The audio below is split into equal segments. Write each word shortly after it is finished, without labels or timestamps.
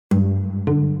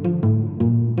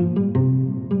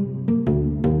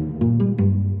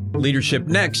Leadership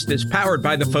Next is powered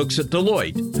by the folks at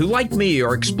Deloitte, who, like me,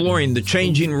 are exploring the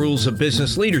changing rules of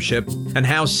business leadership and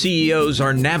how CEOs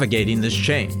are navigating this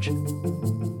change.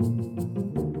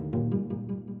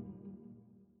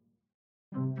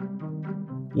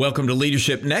 Welcome to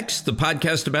Leadership Next, the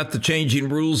podcast about the changing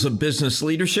rules of business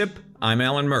leadership. I'm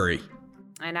Alan Murray.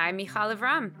 And I'm Michal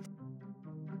Lev-Ram.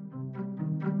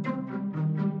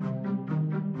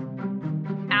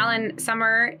 Alan,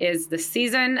 summer is the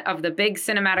season of the big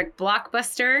cinematic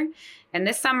blockbuster, and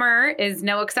this summer is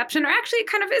no exception, or actually it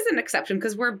kind of is an exception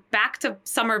because we're back to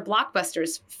summer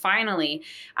blockbusters finally.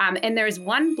 And there's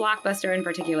one blockbuster in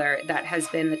particular that has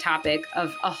been the topic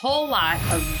of a whole lot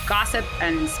of gossip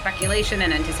and speculation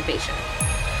and anticipation.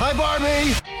 Hi,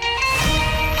 Barbie!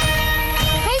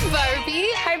 Hi,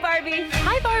 Barbie! Hi, Barbie!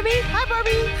 Hi, Barbie! Hi,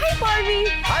 Barbie! Hi, Barbie!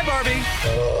 Hi, Barbie!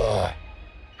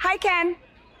 Hi, Ken!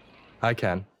 Hi,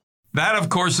 Ken. That, of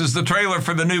course, is the trailer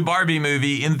for the new Barbie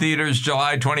movie in theaters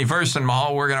July 21st. And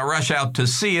Michal, we're going to rush out to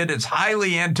see it. It's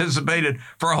highly anticipated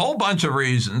for a whole bunch of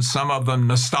reasons, some of them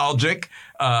nostalgic,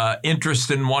 interest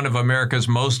in one of America's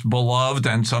most beloved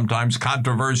and sometimes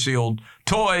controversial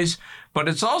toys. But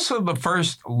it's also the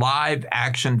first live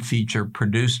action feature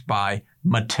produced by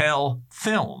Mattel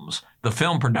Films, the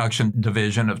film production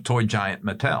division of toy giant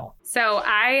Mattel. So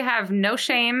I have no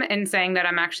shame in saying that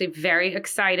I'm actually very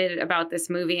excited about this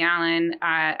movie, Alan.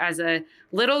 As a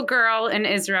little girl in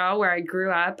Israel where I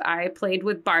grew up, I played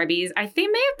with Barbies. They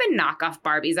may have been knockoff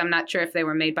Barbies. I'm not sure if they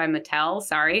were made by Mattel.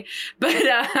 Sorry. But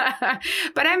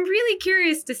I'm really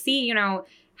curious to see,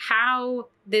 how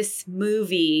this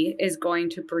movie is going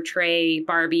to portray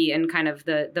Barbie in kind of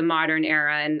the modern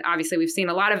era. And obviously, we've seen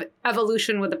a lot of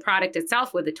evolution with the product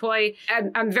itself, with the toy.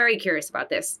 I'm very curious about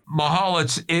this. Michal,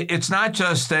 it's not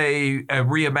just a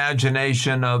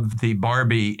reimagination of the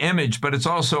Barbie image, but it's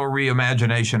also a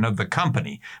reimagination of the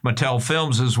company. Mattel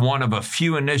Films is one of a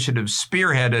few initiatives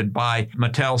spearheaded by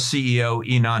Mattel CEO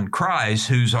Ynon Kreiz,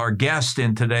 who's our guest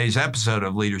in today's episode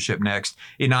of Leadership Next.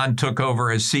 Ynon took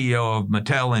over as CEO of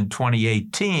Mattel in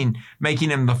 2018, making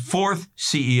him the fourth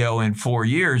CEO in 4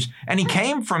 years. And he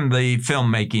came from the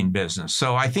filmmaking business.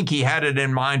 So I think he had it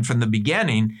in mind from the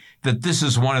beginning that this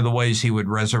is one of the ways he would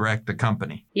resurrect the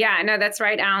company. Yeah, no, that's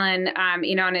right, Alan.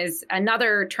 Ynon is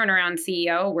another turnaround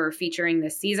CEO we're featuring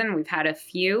this season. We've had a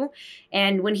few.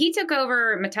 And when he took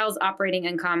over, Mattel's operating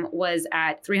income was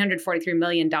at $343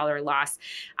 million loss.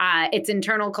 Its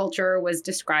internal culture was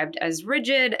described as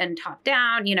rigid and top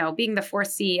down, being the fourth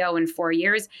CEO in 4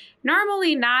 years.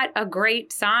 Normally not a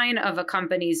great sign of a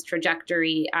company's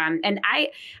trajectory. And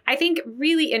I think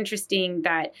really interesting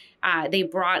that they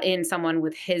brought in someone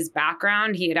with his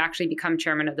background. He had actually become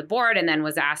chairman of the board and then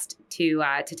was asked to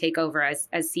take over as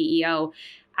CEO.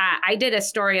 I did a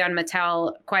story on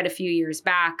Mattel quite a few years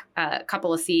back, a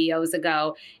couple of CEOs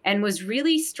ago, and was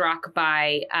really struck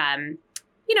by,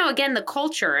 again, the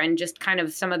culture and just kind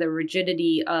of some of the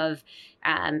rigidity of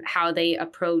how they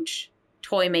approach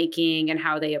toy making and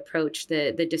how they approach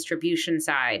the distribution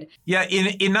side. Yeah,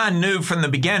 Ynon knew from the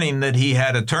beginning that he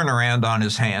had a turnaround on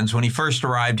his hands. When he first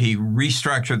arrived, he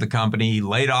restructured the company. He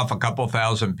laid off a couple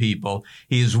thousand people.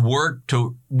 He's worked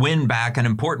to win back an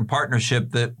important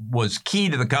partnership that was key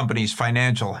to the company's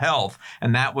financial health,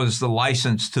 and that was the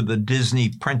license to the Disney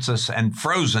Princess and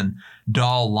Frozen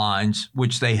doll lines,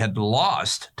 which they had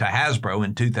lost to Hasbro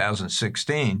in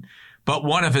 2016. But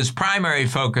one of his primary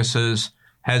focuses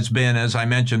has been, as I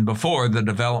mentioned before, the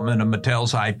development of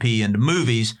Mattel's IP into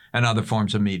movies and other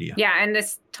forms of media. Yeah, and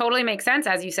this totally makes sense.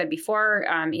 As you said before,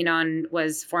 Ynon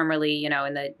was formerly, in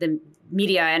the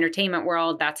media entertainment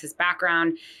world. That's his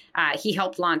background. He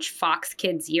helped launch Fox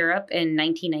Kids Europe in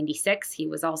 1996. He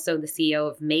was also the CEO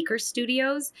of Maker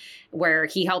Studios, where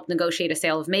he helped negotiate a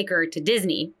sale of Maker to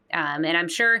Disney. And I'm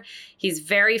sure he's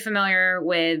very familiar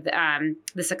with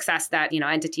the success that,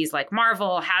 entities like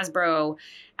Marvel, Hasbro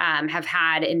have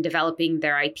had in developing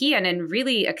their IP and in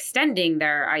really extending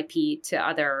their IP to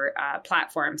other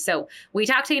platforms. So we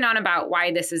talked to Ynon about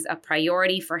why this is a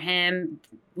priority for him.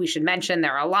 We should mention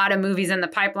there are a lot of movies in the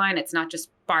pipeline. It's not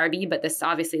just Barbie, but this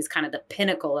obviously is kind of the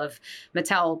pinnacle of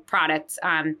Mattel products.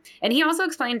 And he also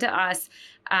explained to us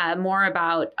more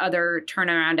about other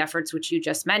turnaround efforts, which you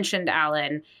just mentioned,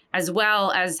 Alan, as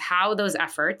well as how those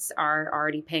efforts are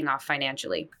already paying off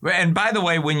financially. And by the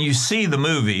way, when you see the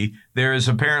movie, there is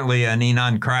apparently an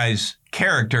Ynon Kreiz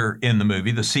character in the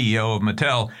movie, the CEO of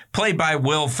Mattel, played by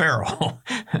Will Ferrell.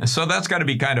 So that's got to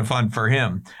be kind of fun for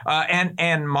him.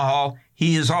 And Michal,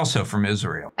 he is also from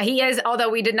Israel. He is, although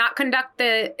we did not conduct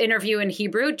the interview in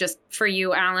Hebrew, just for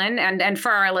you, Alan, and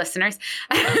for our listeners.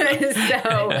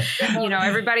 So,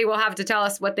 everybody will have to tell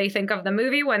us what they think of the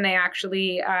movie when they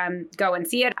actually go and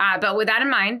see it. But with that in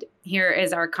mind, here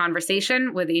is our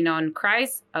conversation with Ynon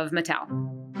Kreiz of Mattel.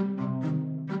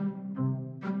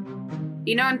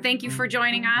 Ynon, thank you for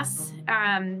joining us.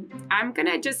 I'm going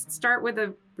to just start with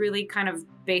a really kind of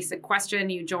basic question.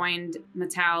 You joined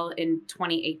Mattel in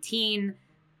 2018,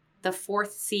 the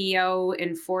fourth CEO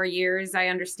in 4 years, I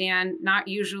understand. Not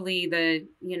usually the,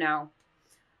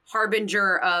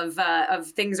 harbinger of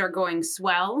things are going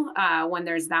swell when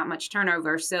there's that much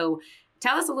turnover. So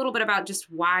tell us a little bit about just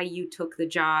why you took the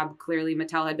job. Clearly,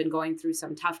 Mattel had been going through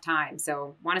some tough times.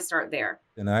 So want to start there.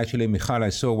 And actually, Michal, I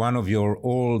saw one of your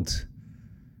old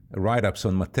write-ups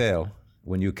on Mattel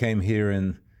when you came here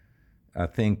in, I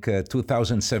think,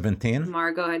 2017.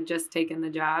 Margot had just taken the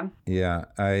job. Yeah,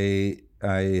 I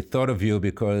thought of you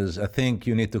because I think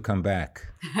you need to come back.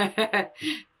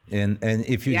 and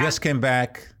if you just came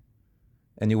back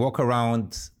and you walk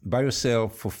around by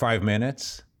yourself for 5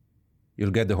 minutes,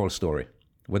 you'll get the whole story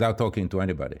without talking to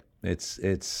anybody. It's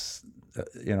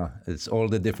all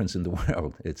the difference in the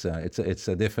world. It's a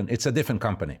different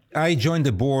company. I joined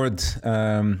the board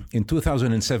in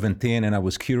 2017, and I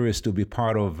was curious to be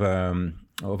part of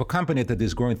a company that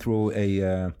is going through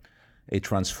a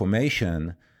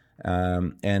transformation.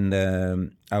 And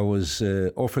I was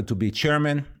offered to be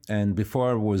chairman. And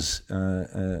before I was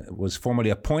formally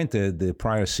appointed, the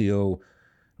prior CEO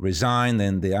resigned,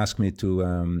 and they asked me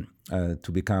to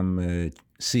become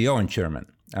CEO and chairman.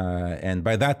 And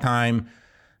by that time,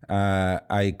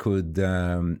 I could,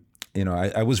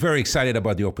 I was very excited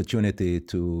about the opportunity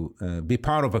to be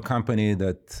part of a company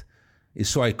that is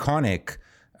so iconic.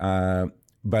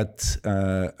 But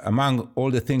among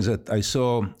all the things that I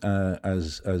saw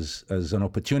as an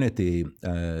opportunity,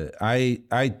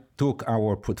 I took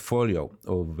our portfolio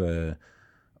of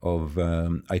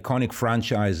iconic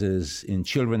franchises in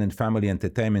children and family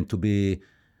entertainment to be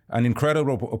an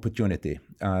incredible opportunity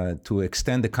to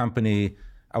extend the company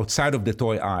outside of the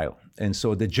toy aisle. And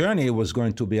so the journey was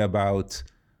going to be about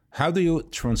how do you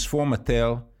transform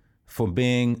Mattel from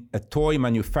being a toy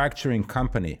manufacturing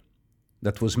company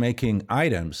that was making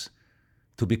items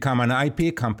to become an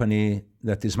IP company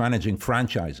that is managing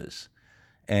franchises.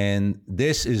 And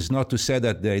this is not to say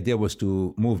that the idea was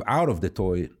to move out of the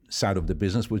toy side of the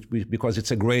business, because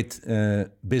it's a great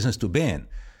business to be in.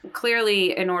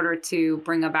 Clearly, in order to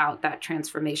bring about that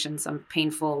transformation, some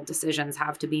painful decisions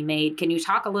have to be made. Can you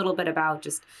talk a little bit about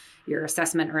just your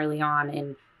assessment early on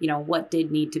and, what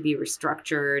did need to be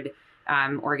restructured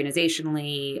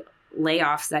organizationally,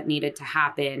 layoffs that needed to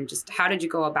happen? Just how did you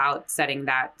go about setting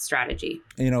that strategy?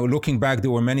 Looking back,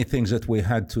 there were many things that we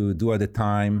had to do at the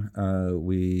time.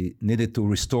 We needed to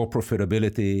restore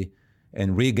profitability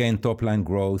and regain top-line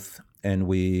growth. And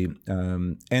we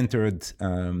entered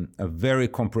a very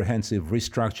comprehensive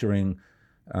restructuring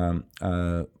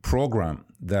program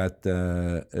that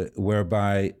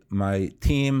whereby my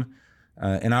team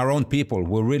and our own people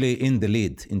were really in the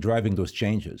lead in driving those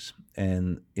changes.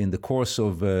 And in the course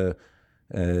of the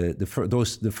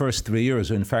first 3 years,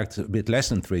 or in fact, a bit less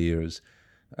than 3 years,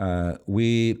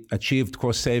 we achieved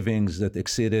cost savings that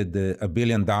exceeded $1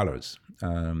 billion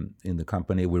in the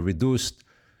company. We reduced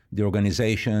the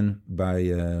organization by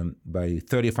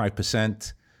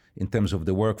 35% in terms of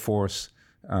the workforce,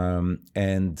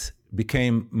 and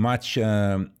became much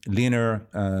leaner,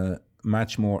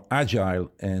 much more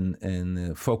agile,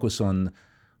 and focus on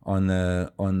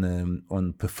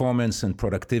performance and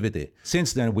productivity.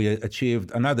 Since then, we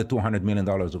achieved another $200 million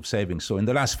of savings. So in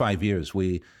the last 5 years,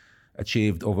 we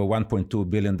achieved over $1.2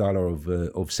 billion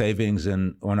of savings,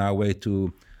 and on our way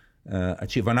to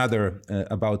achieve another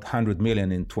about $100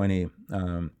 million in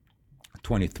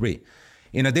 2023.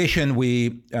 In addition,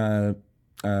 we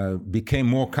became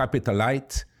more capital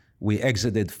light. We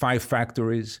exited 5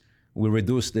 factories. We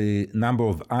reduced the number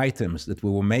of items that we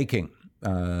were making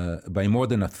by more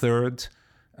than a third,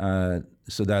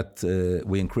 so that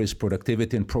we increased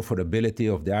productivity and profitability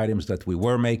of the items that we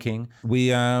were making.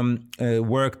 We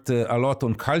worked a lot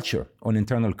on culture, on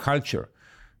internal culture,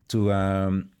 to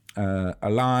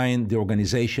align the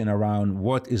organization around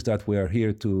what is that we are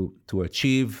here to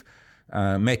achieve,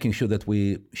 making sure that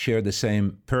we share the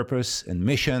same purpose and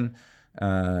mission,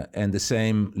 and the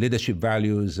same leadership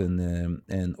values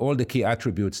and all the key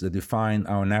attributes that define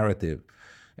our narrative.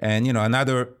 And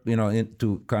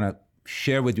to kind of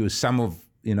share with you some of,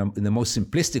 in the most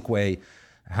simplistic way,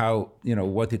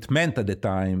 what it meant at the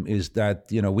time is that,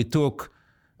 we took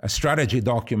a strategy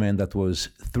document that was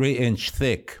 3-inch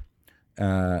thick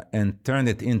and turned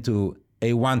it into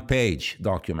a one-page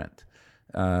document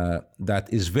that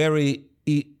is very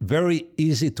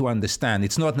easy to understand.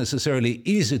 It's not necessarily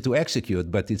easy to execute,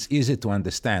 but it's easy to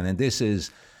understand. And this is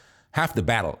half the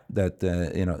battle that,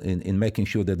 in making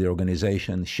sure that the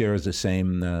organization shares the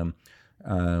same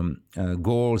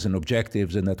goals and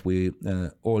objectives, and that we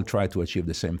all try to achieve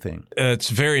the same thing.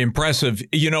 It's very impressive.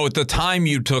 At the time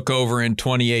you took over in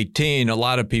 2018, a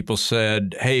lot of people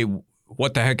said, hey,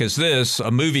 what the heck is this?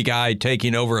 A movie guy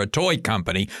taking over a toy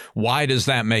company. Why does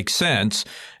that make sense?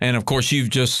 And of course, you've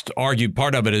just argued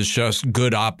part of it is just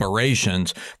good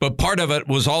operations. But part of it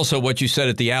was also what you said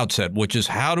at the outset, which is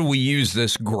how do we use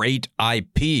this great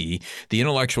IP, the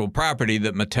intellectual property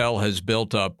that Mattel has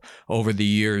built up over the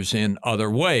years in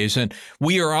other ways? And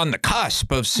we are on the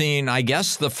cusp of seeing, I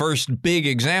guess, the first big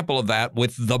example of that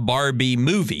with the Barbie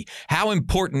movie. How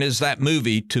important is that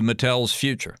movie to Mattel's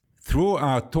future? Through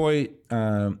our toy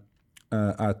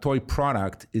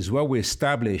product is where we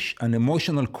establish an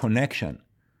emotional connection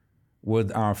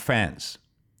with our fans.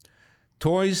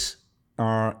 Toys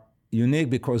are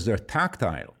unique because they're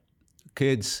tactile.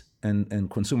 Kids and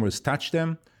consumers touch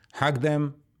them, hug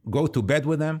them, go to bed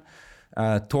with them.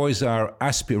 Toys are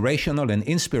aspirational and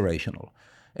inspirational.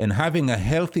 And having a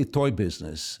healthy toy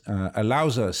business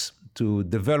allows us to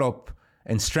develop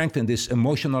and strengthen this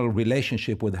emotional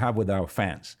relationship we have with our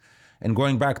fans. And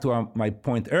going back to my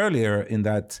point earlier, in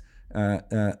that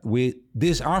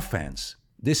these are fans.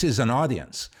 This is an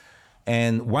audience.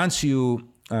 And once you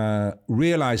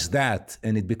realize that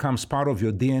and it becomes part of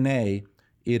your DNA,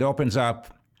 it opens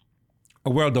up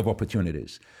a world of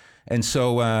opportunities. And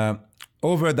so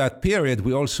over that period,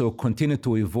 we also continue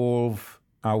to evolve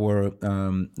our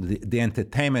the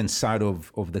entertainment side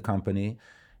of the company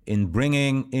in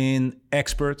bringing in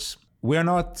experts. We're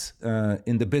not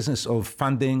in the business of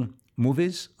funding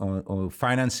movies or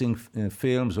financing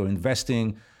films or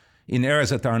investing in areas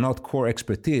that are not core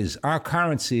expertise. Our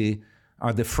currency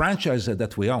are the franchises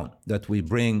that we own, that we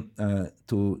bring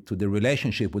to the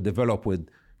relationship we develop with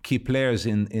key players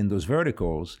in those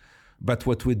verticals. But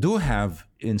what we do have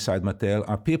inside Mattel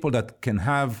are people that can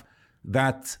have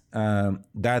that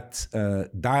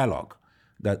dialogue,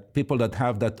 that people that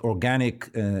have that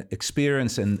organic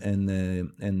experience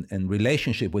and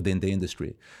relationship within the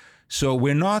industry. So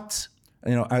we're not,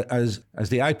 as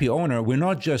the IP owner, we're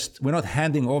not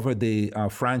handing over our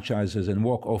franchises and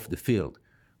walk off the field.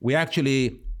 We're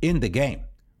actually in the game.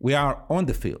 We are on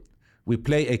the field. We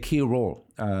play a key role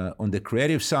on the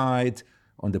creative side,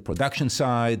 on the production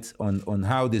side, on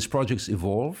how these projects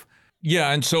evolve.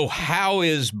 Yeah, and so how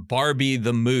is Barbie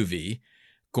the movie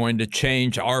going to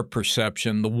change our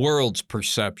perception, the world's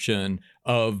perception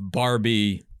of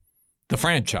Barbie, the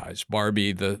franchise,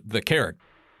 Barbie, the character?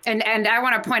 And I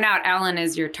want to point out, Alan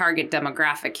is your target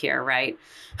demographic here, right?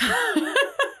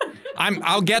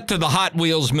 I'll get to the Hot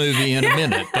Wheels movie in a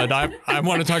minute, but I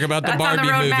want to talk about the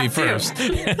Barbie movie first.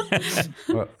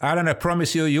 Well, Alan, I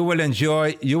promise you will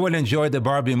enjoy the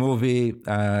Barbie movie,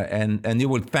 and you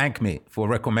will thank me for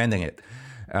recommending it.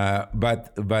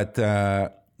 But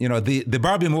the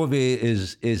Barbie movie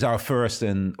is our first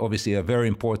and obviously a very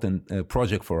important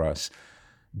project for us.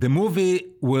 The movie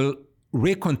will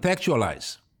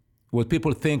recontextualize what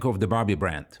people think of the Barbie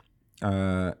brand,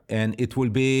 and it will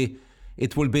be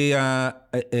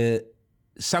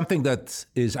something that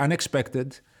is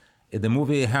unexpected. The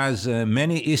movie has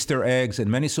many Easter eggs and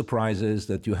many surprises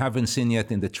that you haven't seen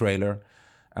yet in the trailer.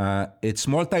 It's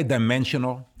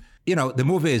multidimensional. The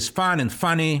movie is fun and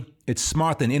funny. It's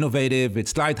smart and innovative.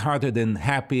 It's lighthearted and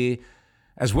happy,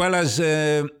 as well as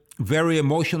very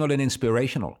emotional and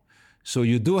inspirational. So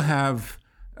you do have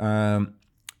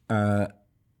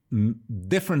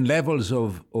different levels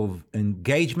of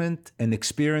engagement and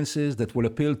experiences that will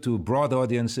appeal to broad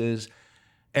audiences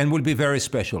and will be very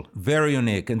special, very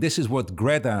unique. And this is what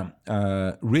Greta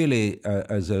really,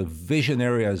 as a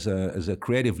visionary, as a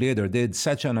creative leader, did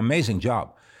such an amazing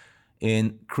job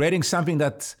in creating something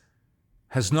that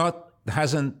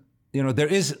there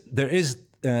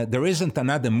isn't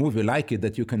another movie like it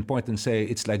that you can point and say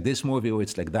it's like this movie or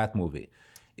it's like that movie.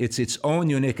 It's its own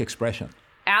unique expression.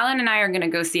 Alan and I are going to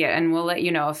go see it, and we'll let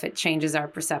you know if it changes our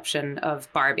perception of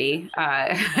Barbie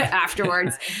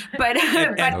afterwards. But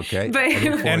okay.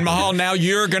 And Michal, now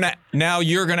you're gonna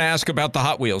ask about the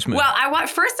Hot Wheels movie. Well, I want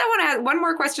to ask one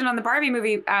more question on the Barbie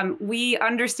movie. We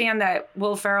understand that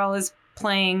Will Ferrell is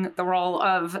playing the role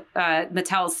of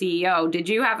Mattel CEO. Did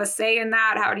you have a say in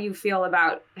that? How do you feel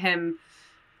about him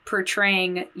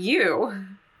portraying you?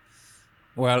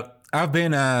 Well, I've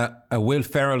been a Will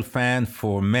Ferrell fan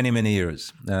for many, many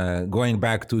years, going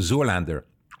back to Zoolander.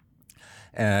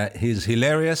 He's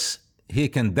hilarious. He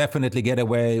can definitely get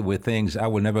away with things I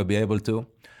will never be able to.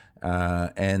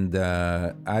 And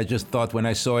I just thought when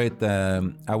I saw it,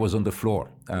 I was on the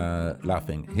floor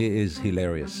laughing. He is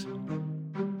hilarious.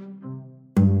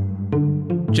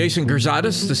 Jason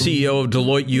Gerzatis, the CEO of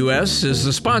Deloitte US, is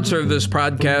the sponsor of this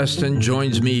podcast and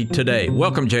joins me today.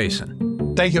 Welcome, Jason.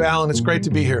 Thank you, Alan. It's great to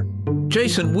be here.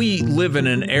 Jason, we live in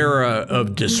an era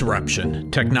of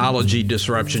disruption, technology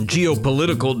disruption,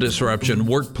 geopolitical disruption,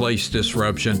 workplace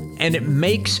disruption, and it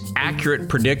makes accurate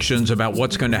predictions about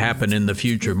what's going to happen in the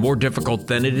future more difficult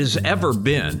than it has ever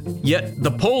been. Yet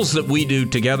the polls that we do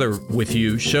together with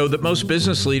you show that most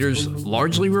business leaders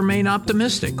largely remain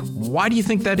optimistic. Why do you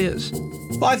think that is?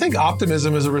 Well, I think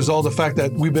optimism is a result of the fact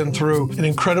that we've been through an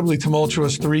incredibly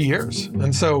tumultuous 3 years.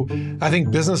 And so I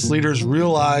think business leaders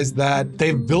realize that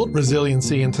they've built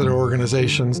resiliency into their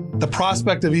organizations. The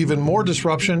prospect of even more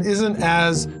disruption isn't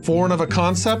as foreign of a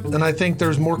concept, and I think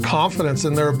there's more confidence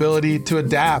in their ability to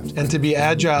adapt and to be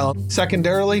agile.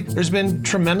 Secondarily, there's been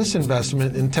tremendous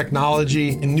investment in technology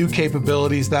and new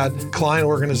capabilities that client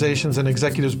organizations and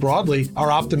executives broadly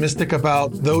are optimistic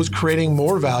about those creating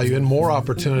more value and more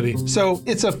opportunity. So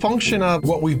it's a function of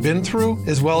what we've been through,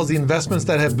 as well as the investments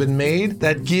that have been made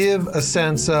that give a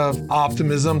sense of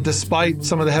optimism despite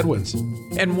some of the headwinds.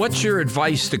 And what's your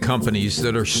advice to companies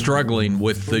that are struggling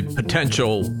with the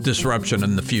potential disruption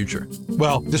in the future?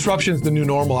 Well, disruption is the new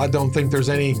normal. I don't think there's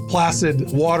any placid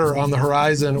water on the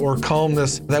horizon or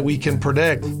calmness that we can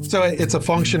predict. So it's a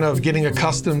function of getting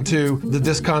accustomed to the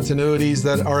discontinuities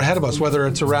that are ahead of us, whether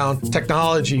it's around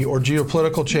technology or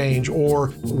geopolitical change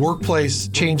or workplace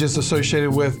changes associated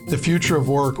with the future of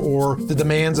work or the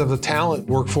demands of the talent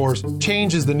workforce.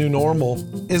 Change is the new normal.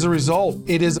 As a result,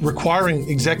 it is requiring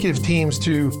executive teams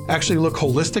to actually look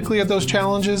holistically at those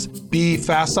challenges, be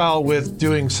facile with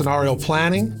doing scenario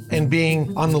planning, and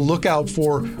being on the lookout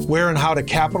for where and how to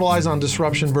capitalize on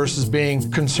disruption versus being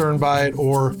concerned by it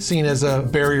or seen as a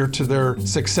barrier to their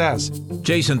success.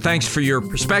 Jason, thanks for your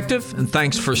perspective, and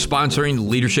thanks for sponsoring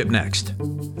Leadership Next.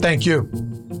 Thank you.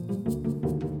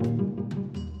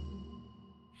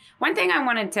 One thing I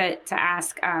wanted to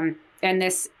ask, and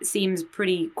this seems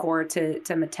pretty core to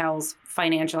Mattel's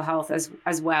financial health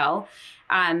as well,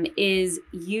 is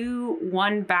you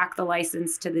won back the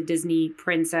license to the Disney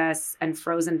Princess and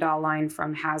Frozen doll line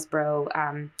from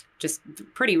Hasbro just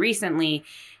pretty recently.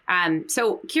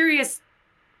 So curious,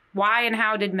 why and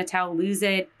how did Mattel lose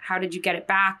it? How did you get it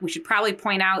back? We should probably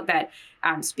point out that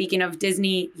speaking of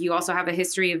Disney, you also have a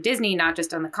history of Disney, not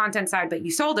just on the content side, but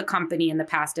you sold a company in the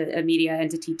past, a media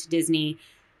entity to Disney.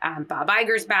 Bob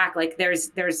Iger's back. Like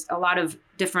there's a lot of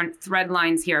different thread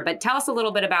lines here. But tell us a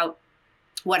little bit about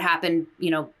what happened,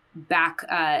 back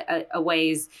a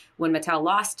ways when Mattel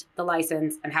lost the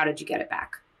license, and how did you get it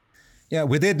back? Yeah,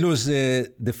 we did lose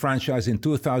the franchise in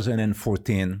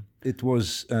 2014. It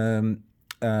was an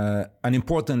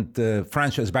important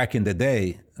franchise back in the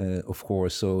day, of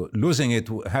course. So losing it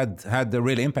had a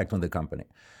real impact on the company.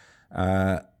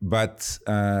 But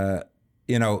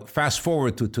fast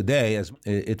forward to today, as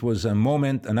it was a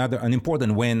moment, an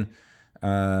important win,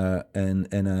 and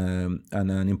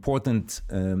an important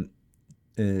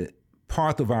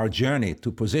part of our journey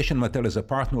to position Mattel as a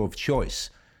partner of choice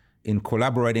in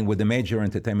collaborating with the major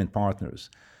entertainment partners.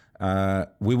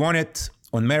 We won it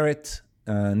on merit,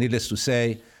 needless to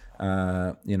say.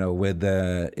 With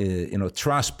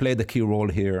trust played a key role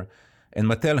here, and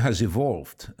Mattel has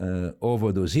evolved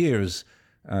over those years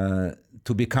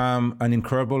to become an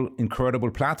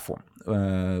incredible platform,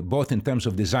 both in terms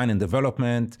of design and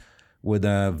development, with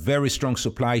a very strong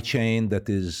supply chain that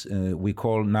is, we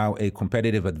call now a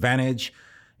competitive advantage,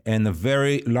 and a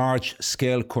very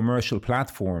large-scale commercial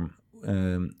platform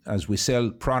as we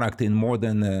sell product in more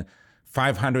than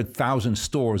 500,000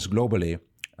 stores globally,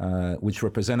 which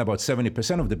represent about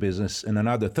 70% of the business, and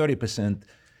another 30%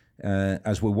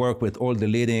 as we work with all the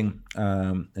leading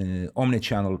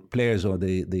omni-channel players or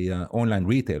the online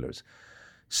retailers.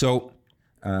 So,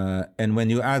 and when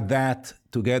you add that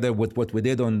together with what we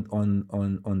did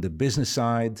on the business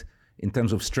side in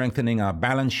terms of strengthening our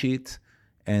balance sheet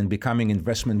and becoming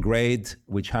investment grade,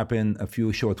 which happened a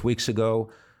few short weeks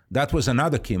ago, that was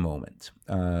another key moment.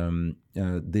 When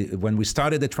we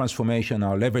started the transformation,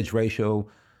 our leverage ratio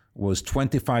was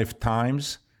 25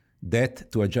 times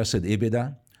debt to adjusted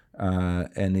EBITDA,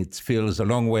 and it feels a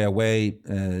long way away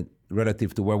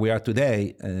relative to where we are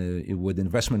today with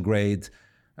investment grade,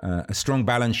 a strong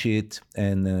balance sheet,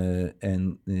 and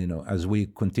as we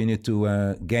continue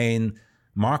to gain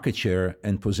market share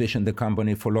and position the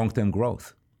company for long-term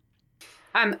growth.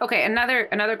 Okay,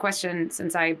 another question,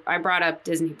 since I brought up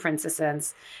Disney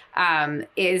princesses,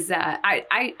 is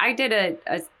I did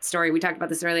a story. We talked about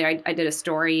this earlier. I did a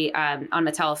story on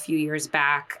Mattel a few years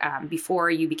back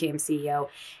before you became CEO,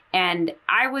 and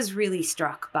I was really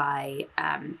struck by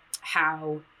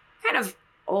how kind of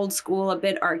old school, a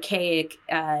bit archaic,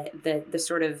 the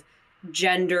sort of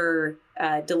gender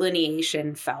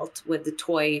delineation felt with the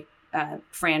toy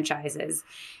franchises.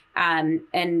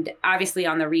 And obviously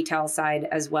on the retail side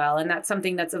as well. And that's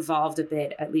something that's evolved a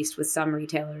bit, at least with some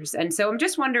retailers. And so I'm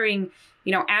just wondering,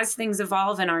 as things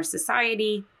evolve in our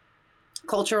society,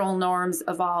 cultural norms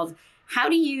evolve, how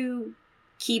do you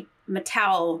keep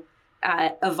Mattel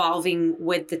evolving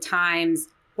with the times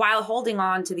while holding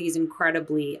on to these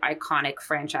incredibly iconic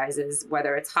franchises,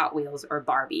 whether it's Hot Wheels or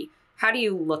Barbie? How do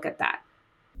you look at that?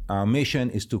 Our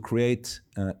mission is to create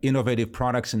innovative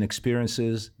products and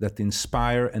experiences that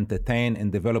inspire, entertain,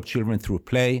 and develop children through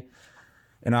play.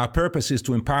 And our purpose is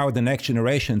to empower the next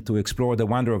generation to explore the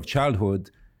wonder of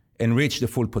childhood and reach the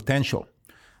full potential.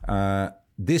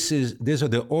 These are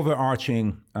the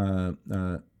overarching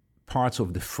parts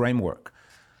of the framework.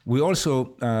 We also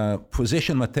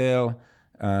position Mattel,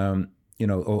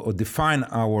 or define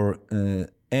our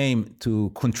aim to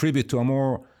contribute to a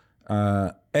more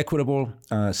equitable,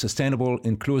 sustainable,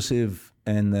 inclusive,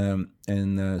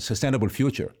 and sustainable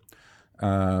future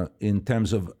in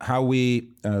terms of how we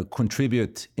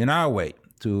contribute in our way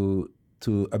to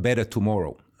a better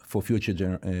tomorrow for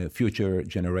future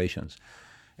generations.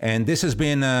 And this has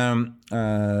been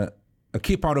a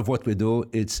key part of what we do.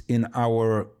 It's in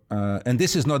our, and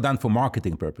this is not done for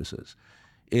marketing purposes.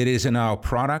 It is in our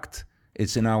product.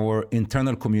 It's in our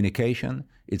internal communication.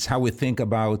 It's how we think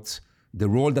about the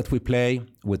role that we play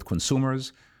with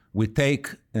consumers. We take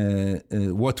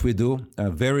what we do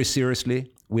very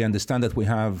seriously. We understand that we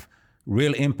have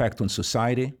real impact on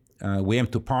society. We aim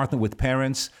to partner with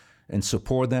parents and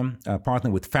support them,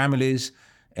 partner with families,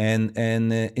 and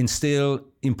instill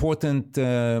important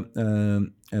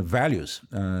values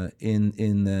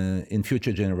in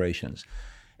future generations.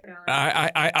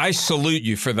 I salute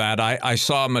you for that. I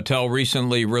saw Mattel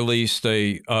recently released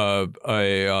a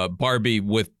Barbie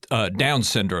with Down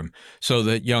syndrome, so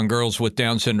that young girls with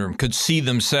Down syndrome could see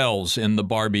themselves in the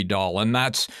Barbie doll, and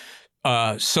that's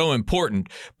so important.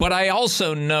 But I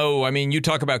also know, you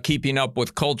talk about keeping up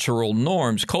with cultural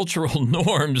norms. Cultural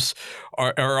norms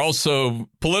are also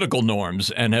political norms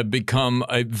and have become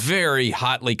a very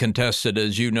hotly contested,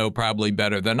 as you know probably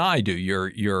better than I do.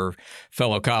 Your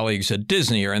fellow colleagues at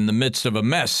Disney are in the midst of a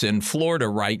mess in Florida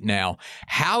right now.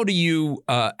 How do you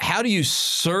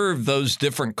serve those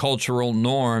different cultural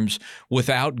norms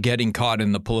without getting caught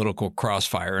in the political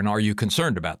crossfire? And are you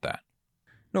concerned about that?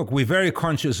 Look, we're very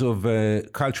conscious of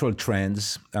cultural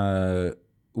trends.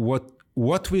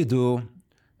 What we do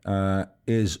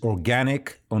is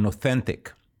organic and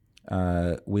authentic.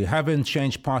 We haven't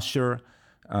changed posture.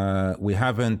 We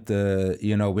haven't,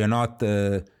 we're not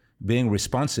being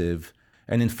responsive.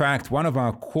 And in fact, one of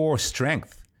our core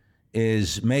strengths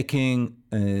is making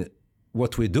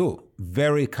what we do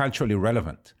very culturally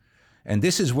relevant. And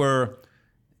this is where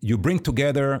you bring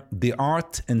together the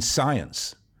art and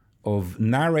science of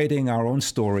narrating our own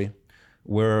story,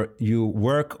 where you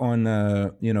work on,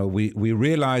 we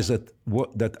realize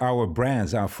that our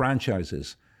brands, our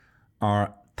franchises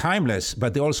are timeless,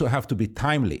 but they also have to be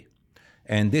timely.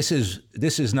 And this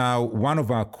is now one of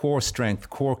our core strengths,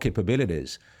 core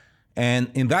capabilities.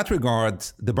 And in that regard,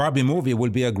 the Barbie movie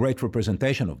will be a great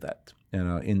representation of that,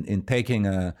 in taking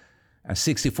a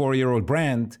 64-year-old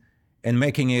brand and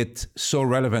making it so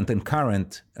relevant and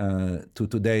current to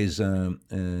today's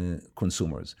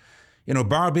consumers.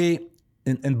 Barbie,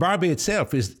 and Barbie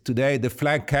itself is today the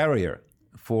flag carrier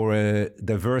for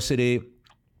diversity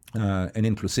and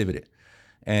inclusivity.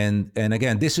 And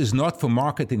again, this is not for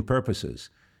marketing purposes.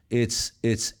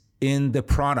 It's in the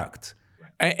product.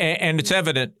 And it's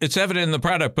evident in the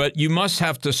product, but you must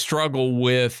have to struggle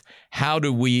with how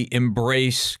do we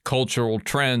embrace cultural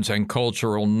trends and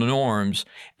cultural norms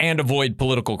and avoid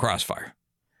political crossfire?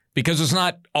 Because it's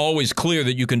not always clear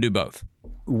that you can do both.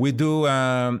 We do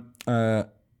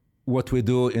what we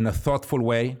do in a thoughtful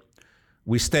way.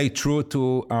 We stay true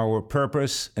to our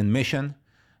purpose and mission,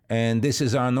 and this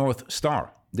is our North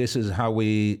Star. This is how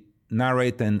we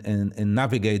narrate and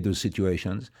navigate those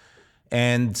situations.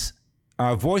 And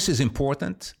our voice is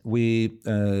important. We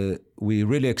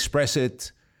really express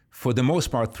it, for the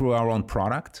most part, through our own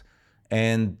product.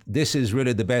 And this is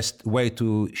really the best way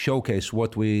to showcase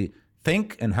what we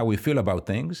think and how we feel about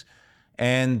things,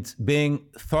 and being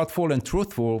thoughtful and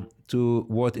truthful to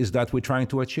what is that we're trying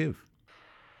to achieve.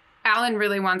 Alan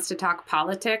really wants to talk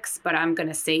politics, but I'm going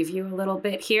to save you a little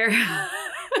bit here.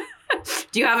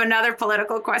 Do you have another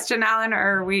political question, Alan, or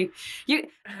are we?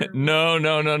 No.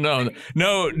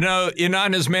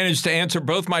 Ynon has managed to answer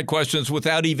both my questions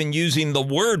without even using the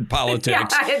word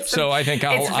politics. Yeah, so I think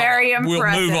it's very impressive.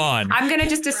 We'll move on. I'm going to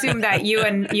just assume that you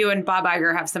and Bob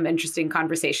Iger have some interesting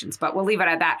conversations, but we'll leave it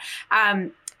at that.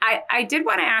 I did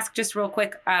want to ask just real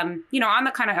quick, on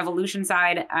the kind of evolution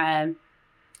side,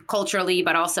 culturally,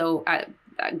 but also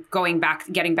getting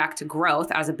back to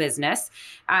growth as a business.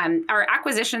 Are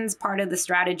acquisitions part of the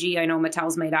strategy? I know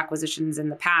Mattel's made acquisitions in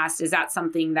the past. Is that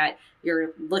something that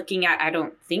you're looking at? I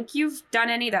don't think you've done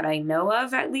any that I know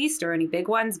of, at least, or any big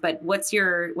ones, but what's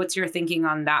your thinking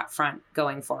on that front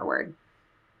going forward?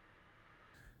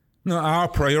 No, our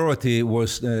priority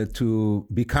was to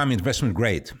become investment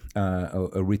grade,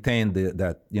 retain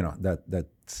that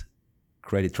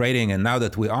credit rating, and now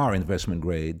that we are investment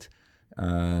grade,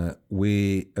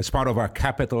 we, as part of our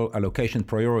capital allocation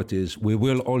priorities, we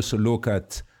will also look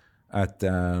at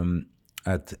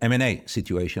M&A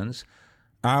situations.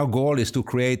 Our goal is to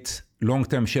create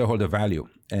long-term shareholder value,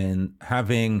 and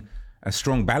having a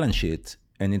strong balance sheet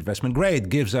and investment grade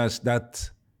gives us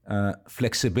that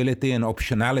flexibility and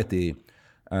optionality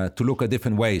to look at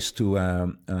different ways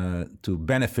to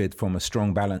benefit from a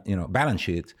strong balance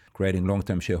sheet, creating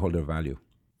long-term shareholder value.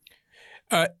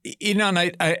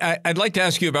 Ynon, I'd like to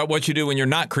ask you about what you do when you're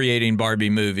not creating Barbie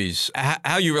movies,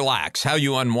 how you relax, how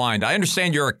you unwind. I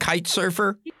understand you're a kite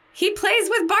surfer. He plays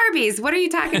with Barbies. What are you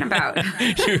talking about?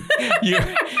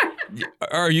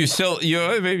 Are you still,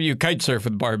 maybe you kite surf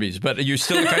with Barbies, but are you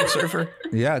still a kite surfer?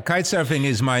 Yeah, kite surfing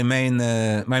is my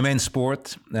main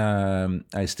sport.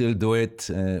 I still do it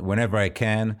whenever I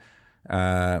can.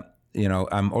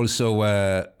 I'm also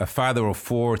a father of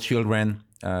 4 children.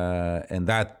 And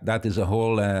that is a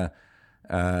whole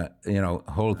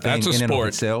whole thing in and of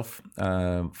itself.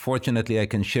 Fortunately, I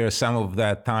can share some of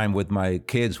that time with my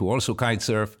kids who also kite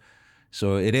surf.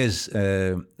 So it is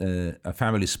a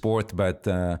family sport. But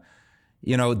the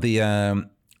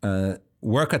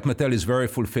work at Mattel is very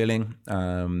fulfilling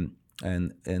and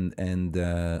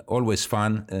always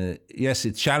fun. Yes,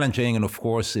 it's challenging, and of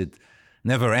course it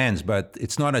never ends, but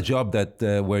it's not a job that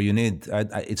where you need.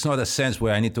 It's not a sense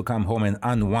where I need to come home and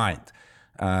unwind.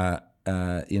 I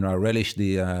relish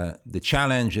the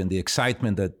challenge and the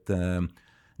excitement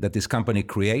that this company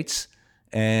creates,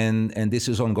 and this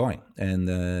is ongoing,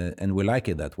 and we like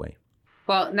it that way.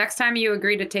 Well, next time you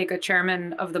agree to take a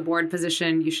chairman of the board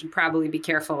position, you should probably be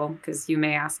careful because you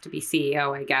may ask to be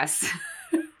CEO, I guess.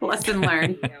 Lesson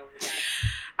learned.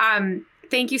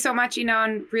 Thank you so much,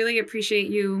 Ynon. Really appreciate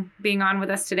you being on with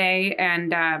us today.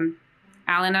 And Alan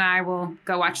and I will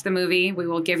go watch the movie. We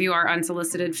will give you our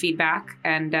unsolicited feedback,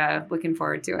 and looking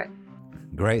forward to it.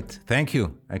 Great. Thank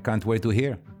you. I can't wait to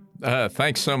hear.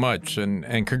 Thanks so much.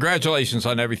 And congratulations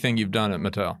on everything you've done at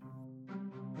Mattel.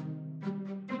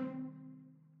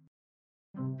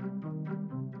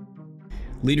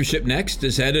 Leadership Next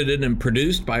is edited and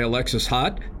produced by Alexis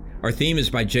Hott. Our theme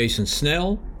is by Jason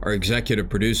Snell. Our executive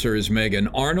producer is Megan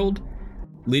Arnold.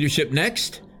 Leadership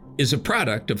Next is a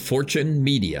product of Fortune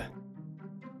Media.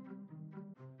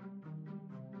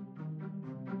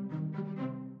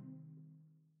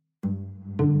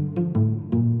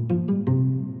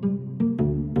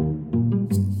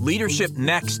 Leadership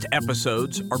Next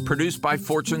episodes are produced by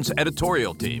Fortune's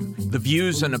editorial team. The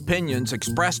views and opinions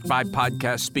expressed by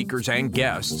podcast speakers and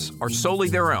guests are solely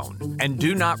their own and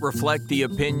do not reflect the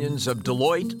opinions of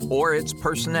Deloitte or its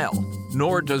personnel,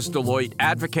 nor does Deloitte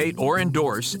advocate or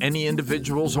endorse any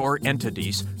individuals or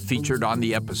entities featured on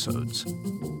the episodes.